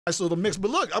nice little mix.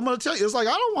 But look, I'm going to tell you, it's like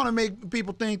I don't want to make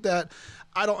people think that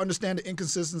I don't understand the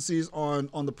inconsistencies on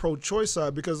the pro-choice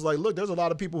side, because like, look, there's a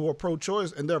lot of people who are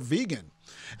pro-choice and they're vegan.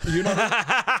 You know,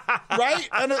 right?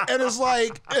 And it's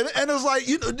like,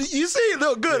 you see,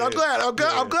 look, good. I'm glad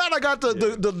I got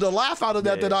the laugh out of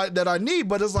that that I need.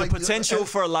 But it's like the potential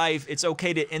for life. It's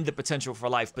okay to end the potential for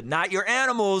life, but not your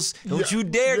animals. Don't you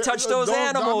dare touch those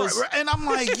animals. And I'm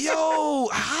like, yo,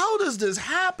 how does this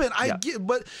happen? I get,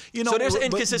 but you know, so there's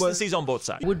inconsistencies on both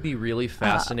sides. I would be really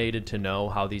fascinated to know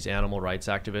how these animal rights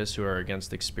activists who are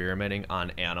against experimenting on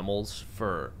animals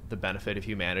for the benefit of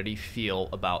humanity feel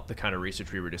about the kind of research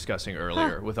we were discussing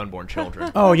earlier with unborn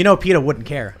children. Oh, you know, PETA wouldn't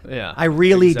care. Yeah, I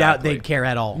really doubt they'd care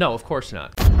at all. No, of course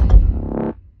not.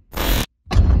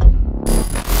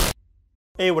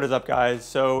 Hey, what is up, guys?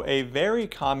 So a very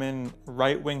common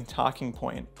right-wing talking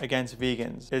point against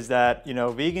vegans is that, you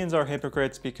know, vegans are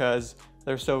hypocrites because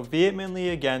they're so vehemently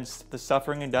against the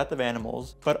suffering and death of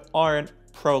animals, but aren't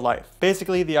pro-life.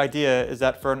 Basically, the idea is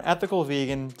that for an ethical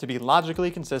vegan to be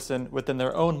logically consistent within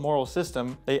their own moral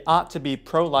system, they ought to be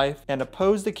pro-life and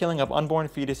oppose the killing of unborn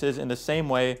fetuses in the same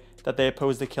way that they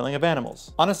oppose the killing of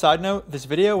animals. On a side note, this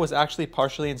video was actually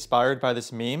partially inspired by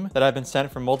this meme that I've been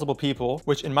sent from multiple people,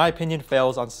 which in my opinion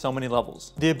fails on so many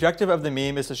levels. The objective of the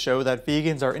meme is to show that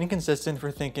vegans are inconsistent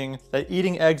for thinking that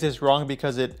eating eggs is wrong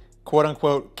because it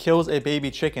quote-unquote kills a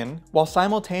baby chicken, while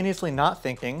simultaneously not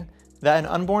thinking that an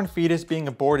unborn fetus being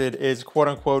aborted is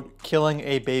quote-unquote killing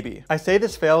a baby. I say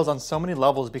this fails on so many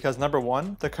levels because number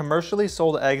one, the commercially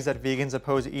sold eggs that vegans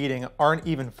oppose eating aren't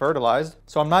even fertilized,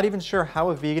 so I'm not even sure how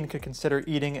a vegan could consider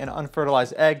eating an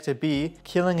unfertilized egg to be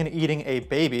killing and eating a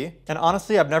baby. And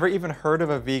honestly, I've never even heard of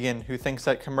a vegan who thinks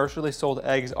that commercially sold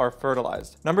eggs are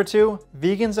fertilized. Number two,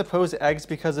 vegans oppose eggs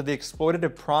because of the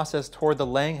exploitative process toward the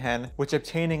laying hen, which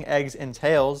obtaining eggs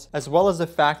entails, as well as the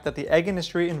fact that the egg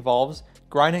industry involves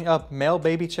grinding up male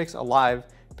baby chicks alive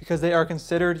because they are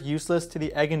considered useless to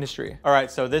the egg industry. All right,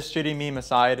 so this shitty meme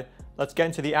aside, let's get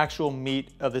into the actual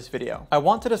meat of this video. I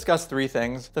want to discuss three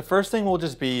things. The first thing will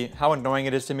just be how annoying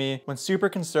it is to me when super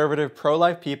conservative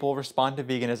pro-life people respond to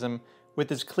veganism with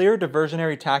this clear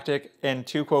diversionary tactic and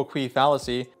tu quo qui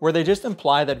fallacy, where they just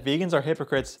imply that vegans are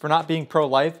hypocrites for not being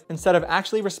pro-life instead of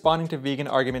actually responding to vegan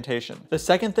argumentation. The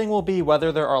second thing will be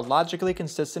whether there are logically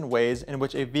consistent ways in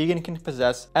which a vegan can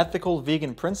possess ethical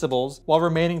vegan principles while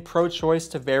remaining pro-choice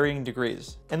to varying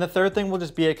degrees. And the third thing will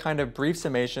just be a kind of brief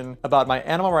summation about my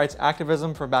animal rights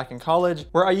activism from back in college,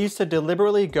 where I used to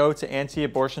deliberately go to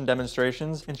anti-abortion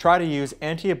demonstrations and try to use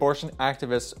anti-abortion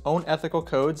activists' own ethical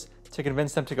codes to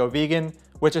convince them to go vegan,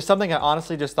 which is something I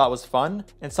honestly just thought was fun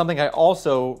and something I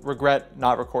also regret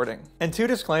not recording. And two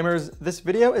disclaimers, this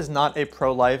video is not a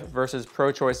pro-life versus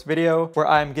pro-choice video where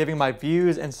I'm giving my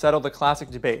views and settle the classic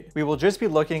debate. We will just be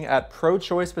looking at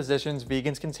pro-choice positions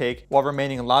vegans can take while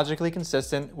remaining logically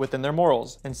consistent within their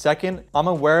morals. And second, I'm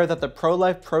aware that the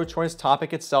pro-life, pro-choice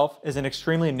topic itself is an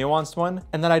extremely nuanced one,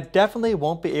 and that I definitely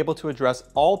won't be able to address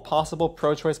all possible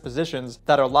pro-choice positions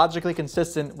that are logically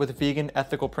consistent with vegan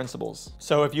ethical principles.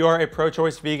 So if you are a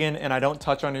pro-choice vegan and I don't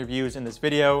touch on your views in this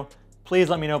video, please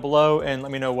let me know below and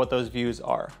let me know what those views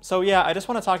are. So yeah, I just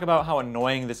want to talk about how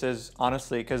annoying this is,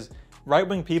 honestly, because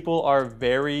right-wing people are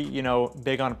very, you know,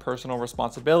 big on personal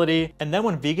responsibility. And then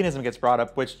when veganism gets brought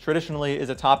up, which traditionally is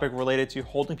a topic related to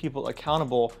holding people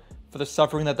accountable for the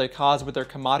suffering that they cause with their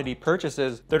commodity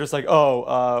purchases, they're just like,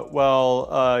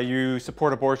 oh, you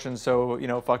support abortion, so, you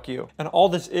know, fuck you. And all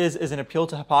this is an appeal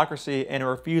to hypocrisy and a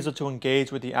refusal to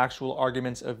engage with the actual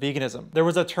arguments of veganism. There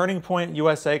was a Turning Point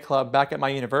USA club back at my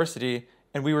university,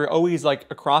 and we were always like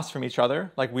across from each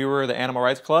other. Like we were the Animal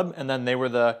Rights Club, and then they were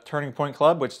the Turning Point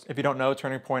Club, which if you don't know,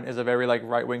 Turning Point is a very like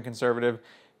right-wing conservative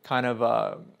kind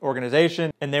of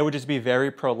organization, and they would just be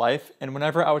very pro-life. And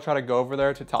whenever I would try to go over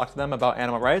there to talk to them about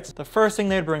animal rights, the first thing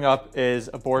they'd bring up is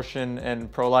abortion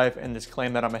and pro-life and this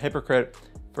claim that I'm a hypocrite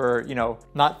for, you know,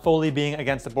 not fully being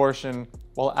against abortion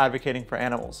while advocating for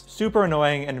animals. Super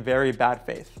annoying and very bad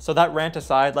faith. So that rant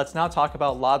aside, let's now talk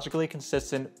about logically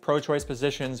consistent pro-choice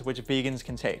positions which vegans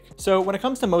can take. So when it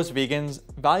comes to most vegans,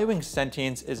 valuing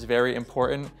sentience is very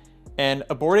important, and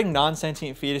aborting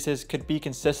non-sentient fetuses could be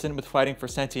consistent with fighting for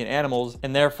sentient animals,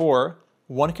 and therefore,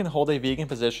 one can hold a vegan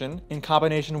position in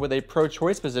combination with a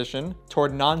pro-choice position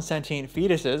toward non-sentient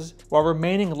fetuses while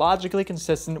remaining logically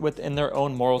consistent within their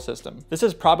own moral system. This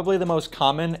is probably the most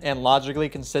common and logically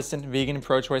consistent vegan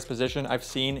pro-choice position I've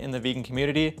seen in the vegan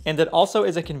community, and it also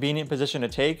is a convenient position to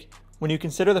take when you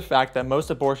consider the fact that most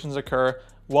abortions occur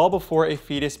well before a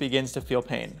fetus begins to feel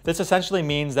pain. This essentially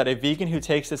means that a vegan who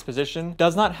takes this position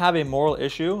does not have a moral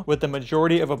issue with the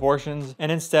majority of abortions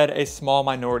and instead a small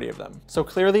minority of them. So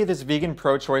clearly this vegan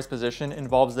pro-choice position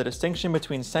involves the distinction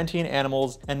between sentient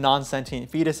animals and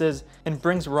non-sentient fetuses and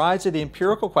brings rise to the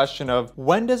empirical question of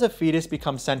when does a fetus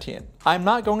become sentient? I'm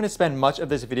not going to spend much of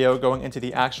this video going into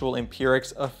the actual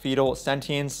empirics of fetal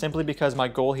sentience simply because my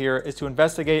goal here is to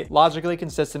investigate logically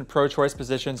consistent pro-choice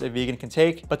positions a vegan can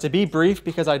take, but to be brief,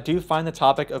 because I do find the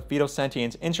topic of fetal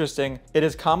sentience interesting, it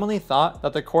is commonly thought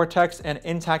that the cortex and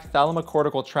intact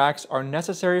thalamocortical tracts are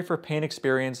necessary for pain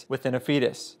experience within a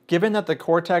fetus. Given that the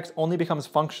cortex only becomes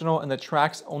functional and the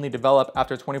tracts only develop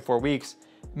after 24 weeks,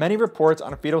 many reports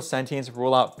on fetal sentience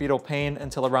rule out fetal pain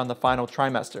until around the final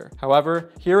trimester. However,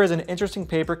 here is an interesting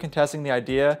paper contesting the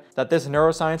idea that this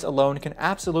neuroscience alone can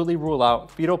absolutely rule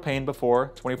out fetal pain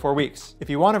before 24 weeks. If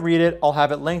you want to read it, I'll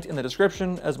have it linked in the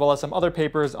description, as well as some other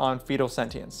papers on fetal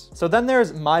sentience. So then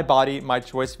there's My Body, My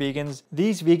Choice vegans.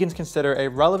 These vegans consider a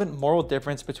relevant moral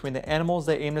difference between the animals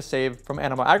they aim to save from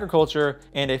animal agriculture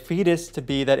and a fetus to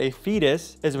be that a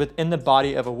fetus is within the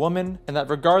body of a woman, and that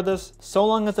regardless, so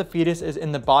long as the fetus is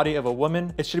in the body of a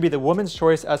woman, it should be the woman's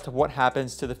choice as to what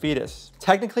happens to the fetus.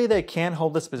 Technically, they can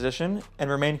hold this position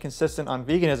and remain consistent on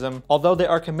veganism, although they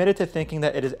are committed to thinking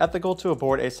that it is ethical to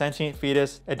abort a sentient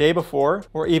fetus a day before,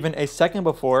 or even a second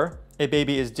before, a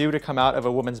baby is due to come out of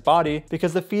a woman's body,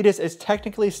 because the fetus is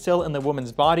technically still in the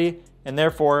woman's body, and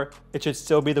therefore it should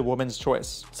still be the woman's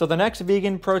choice. So the next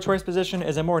vegan pro-choice position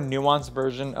is a more nuanced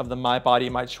version of the My Body,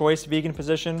 My Choice vegan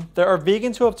position. There are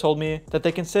vegans who have told me that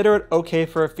they consider it okay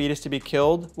for a fetus to be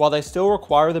killed while they still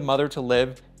require the mother to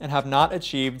live and have not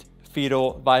achieved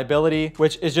fetal viability,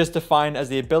 which is just defined as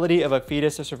the ability of a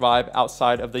fetus to survive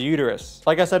outside of the uterus.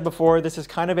 Like I said before, this is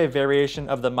kind of a variation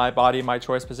of the My Body, My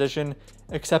Choice position,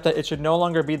 except that it should no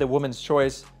longer be the woman's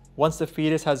choice once the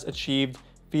fetus has achieved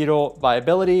fetal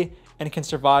viability and can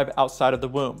survive outside of the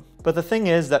womb. But the thing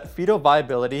is that fetal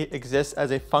viability exists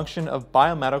as a function of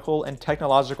biomedical and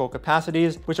technological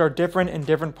capacities, which are different in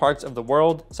different parts of the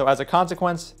world. So as a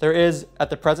consequence, there is, at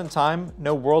the present time,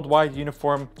 no worldwide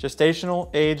uniform gestational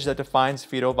age that defines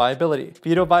fetal viability.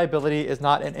 Fetal viability is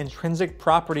not an intrinsic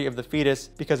property of the fetus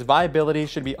because viability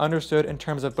should be understood in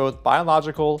terms of both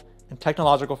biological and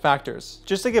technological factors.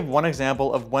 Just to give one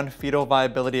example of when fetal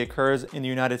viability occurs in the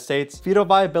United States, fetal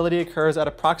viability occurs at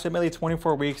approximately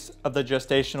 24 weeks of the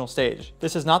gestational stage.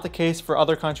 This is not the case for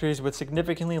other countries with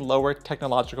significantly lower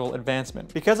technological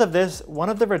advancement. Because of this, one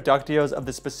of the reductios of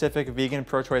the specific vegan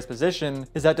pro-choice position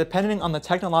is that depending on the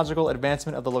technological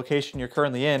advancement of the location you're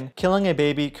currently in, killing a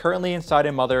baby currently inside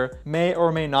a mother may or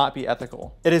may not be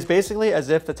ethical. It is basically as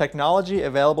if the technology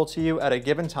available to you at a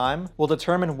given time will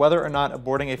determine whether or not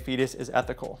aborting a fetus is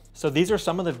ethical. So these are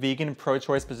some of the vegan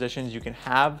pro-choice positions you can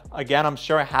have. Again, I'm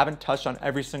sure I haven't touched on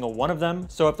every single one of them,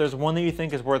 so if there's one that you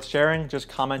think is worth sharing, just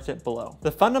comment it below.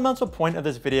 The fundamental point of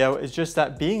this video is just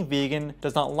that being vegan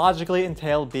does not logically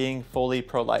entail being fully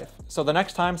pro-life. So the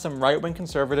next time some right-wing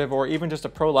conservative or even just a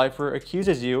pro-lifer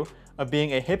accuses you of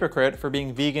being a hypocrite for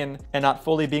being vegan and not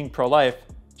fully being pro-life,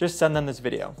 just send them this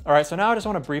video. All right, so now I just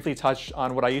want to briefly touch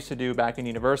on what I used to do back in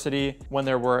university when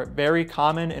there were very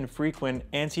common and frequent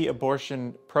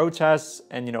anti-abortion protests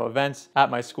and, events at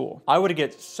my school. I would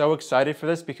get so excited for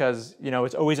this because,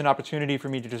 it's always an opportunity for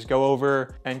me to just go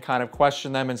over and kind of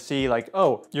question them and see like,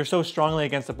 oh, you're so strongly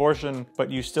against abortion,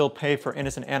 but you still pay for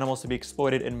innocent animals to be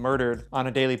exploited and murdered on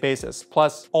a daily basis.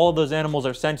 Plus, all of those animals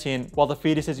are sentient while the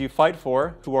fetuses you fight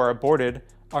for, who are aborted,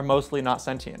 are mostly not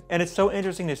sentient. And it's so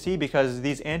interesting to see because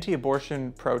these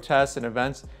anti-abortion protests and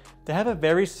events, they have a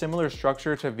very similar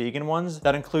structure to vegan ones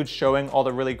that includes showing all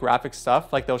the really graphic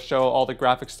stuff. Like they'll show all the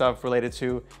graphic stuff related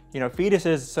to,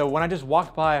 fetuses. So when I just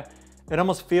walk by, it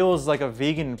almost feels like a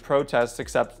vegan protest,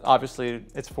 except obviously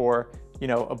it's for,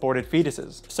 aborted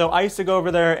fetuses. So I used to go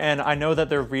over there and I know that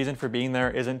their reason for being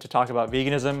there isn't to talk about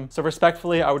veganism. So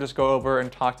respectfully, I would just go over and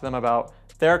talk to them about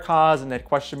their cause and they'd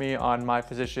question me on my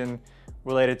position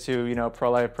related to,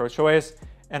 pro-life, pro-choice.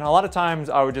 And a lot of times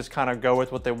I would just kind of go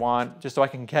with what they want just so I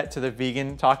can get to the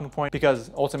vegan talking point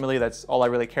because ultimately that's all I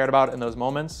really cared about in those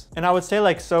moments. And I would say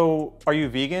like, so are you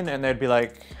vegan? And they'd be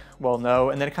like, well,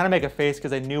 no. And then kind of make a face because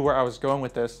they knew where I was going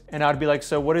with this. And I'd be like,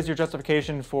 so what is your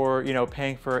justification for,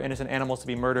 paying for innocent animals to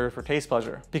be murdered for taste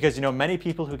pleasure? Because, many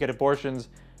people who get abortions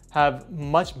have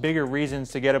much bigger reasons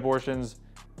to get abortions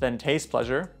than taste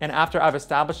pleasure. And after I've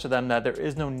established to them that there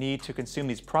is no need to consume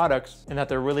these products and that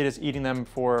they're really just eating them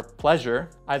for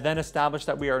pleasure, I then establish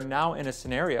that we are now in a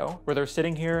scenario where they're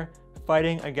sitting here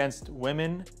fighting against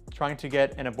women trying to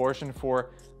get an abortion for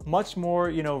much more,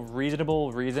 you know,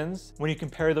 reasonable reasons when you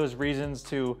compare those reasons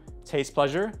to taste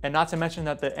pleasure. And not to mention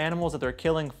that the animals that they're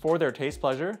killing for their taste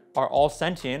pleasure are all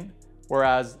sentient,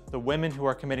 whereas the women who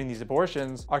are committing these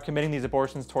abortions are committing these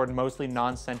abortions toward mostly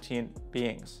non-sentient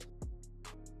beings.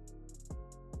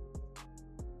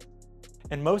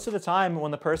 And most of the time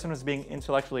when the person was being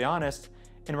intellectually honest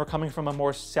and we're coming from a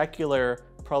more secular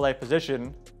pro-life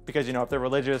position, because, you know, if they're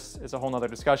religious, it's a whole nother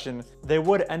discussion, they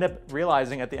would end up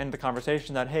realizing at the end of the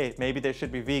conversation that, hey, maybe they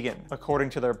should be vegan according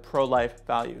to their pro-life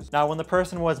values. Now, when the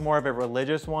person was more of a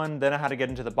religious one, then I had to get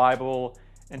into the Bible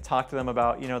and talk to them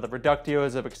about, you know, the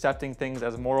reductios of accepting things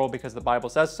as moral because the Bible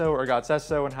says so or God says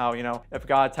so, and how, you know, if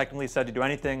God technically said to do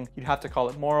anything, you'd have to call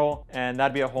it moral, and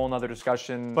that'd be a whole nother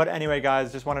discussion. But anyway,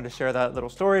 guys, just wanted to share that little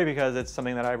story because it's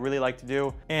something that I really like to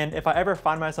do. And if I ever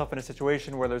find myself in a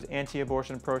situation where there's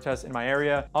anti-abortion protests in my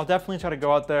area, I'll definitely try to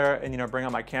go out there and, you know, bring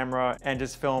out my camera and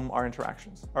just film our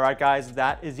interactions. All right, guys,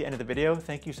 that is the end of the video.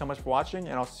 Thank you so much for watching,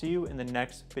 and I'll see you in the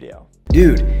next video.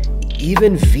 Dude,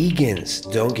 even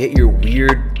vegans don't get your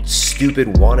weird, stupid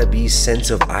wannabe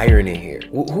sense of irony here.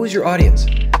 Who is your audience?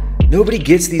 Nobody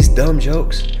gets these dumb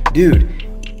jokes. Dude,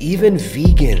 even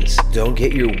vegans don't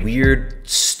get your weird,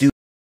 stupid